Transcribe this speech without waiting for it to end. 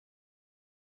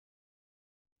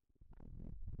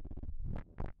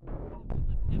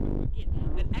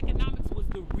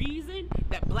the reason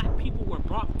that black people were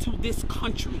brought to this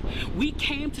country. We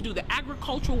came to do the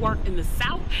agricultural work in the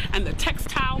South and the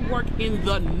textile work in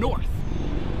the North.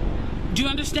 Do you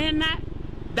understand that?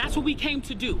 That's what we came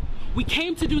to do. We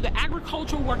came to do the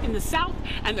agricultural work in the South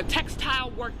and the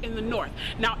textile work in the North.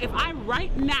 Now, if I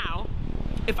right now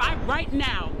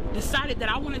decided that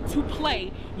I wanted to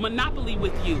play Monopoly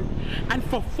with you, and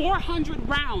for 400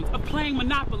 rounds of playing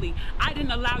Monopoly, I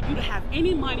didn't allow you to have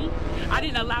any money, I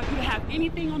didn't allow you to have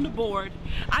anything on the board,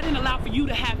 I didn't allow for you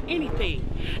to have anything,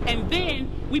 and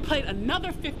then we played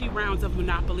another 50 rounds of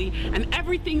Monopoly, and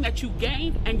everything that you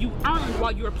gained and you earned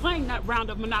while you were playing that round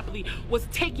of Monopoly was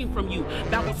taken from you.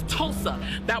 That was Tulsa,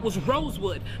 that was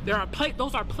Rosewood.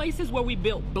 Those are places where we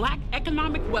built black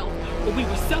economic wealth, where we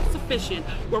were self-sufficient,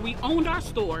 where we owned our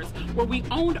stores, where we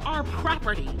owned our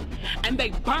property, and they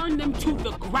burned them to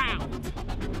the ground.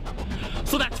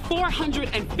 So that's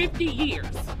 450 years.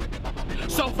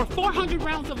 So for 400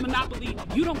 rounds of Monopoly,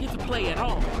 you don't get to play at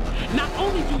all. Not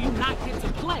only do you not get to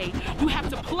play, you have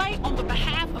to play on the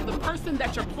behalf of the person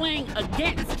that you're playing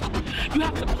against. You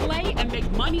have to play and make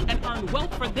money and earn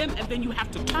wealth for them, and then you have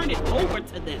to turn it over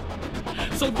to them.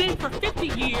 So then for 50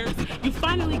 years, you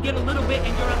finally get a little bit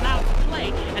and you're allowed to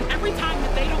play, and every time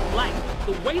that they don't like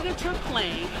the way that you're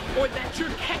playing, or that you're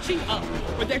catching up,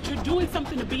 or that you're doing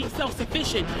something to be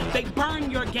self-sufficient, they burn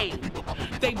your game.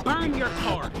 They burn your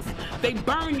cards. They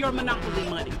burn your Monopoly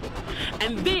money.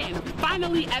 And then,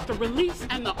 finally, at the release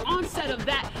and the onset of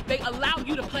that, they allow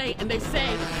you to play, and they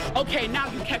say, okay, now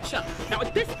you catch up. Now,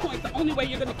 at this point, the only way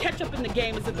you're going to catch up in the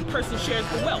game is if the person shares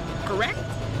the wealth, correct?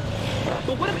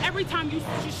 But what if every time you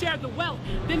share the wealth,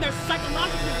 then there's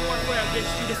psychological warfare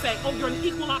against you to say, oh, you're an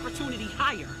equal opportunity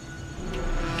hire.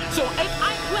 So if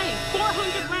I played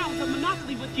 400 rounds of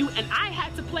Monopoly with you, and I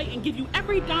had to play and give you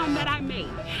every dime that I made,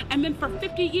 and then for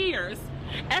 50 years,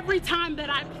 every time that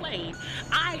I played,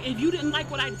 if you didn't like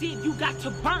what I did, you got to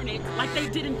burn it like they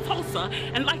did in Tulsa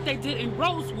and like they did in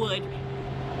Rosewood.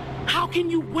 How can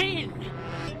you win?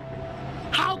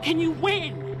 How can you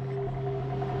win?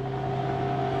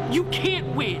 You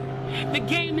can't win. The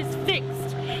game is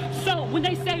fixed. So when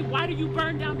they say, why do you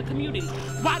burn down the community?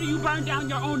 Why do you burn down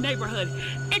your own neighborhood?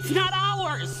 It's not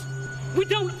ours. We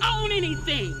don't own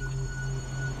anything.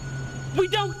 We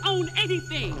don't own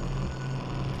anything.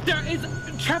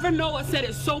 Trevor Noah said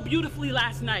it so beautifully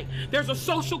last night. There's a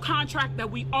social contract that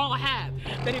we all have,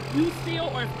 that if you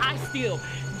steal or if I steal,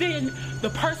 then the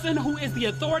person who is the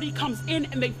authority comes in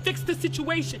and they fix the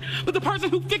situation. But the person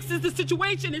who fixes the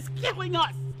situation is killing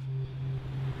us.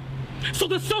 So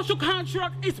the social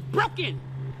contract is broken.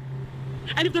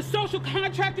 And if the social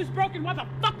contract is broken, why the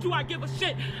fuck do I give a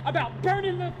shit about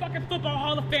burning the fucking Football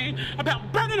Hall of Fame,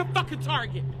 about burning a fucking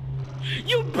Target?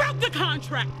 You broke the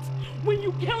contract when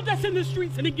you killed us in the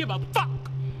streets and didn't give a fuck.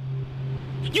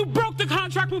 You broke the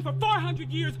contract when for 400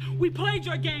 years we played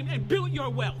your game and built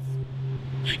your wealth.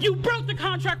 You broke the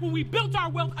contract when we built our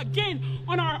wealth again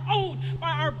on our own, by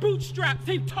our bootstraps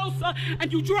in Tulsa,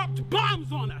 and you dropped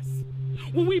bombs on us.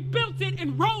 When we built it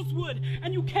in Rosewood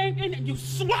and you came in and you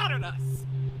slaughtered us.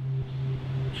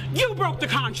 You broke the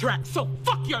contract, so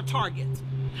fuck your Target.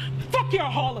 Fuck your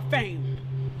Hall of Fame.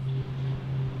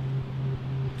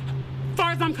 As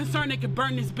far as I'm concerned, they could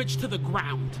burn this bitch to the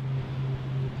ground.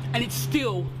 And it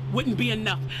still wouldn't be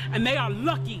enough. And they are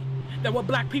lucky that what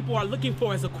black people are looking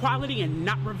for is equality and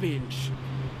not revenge.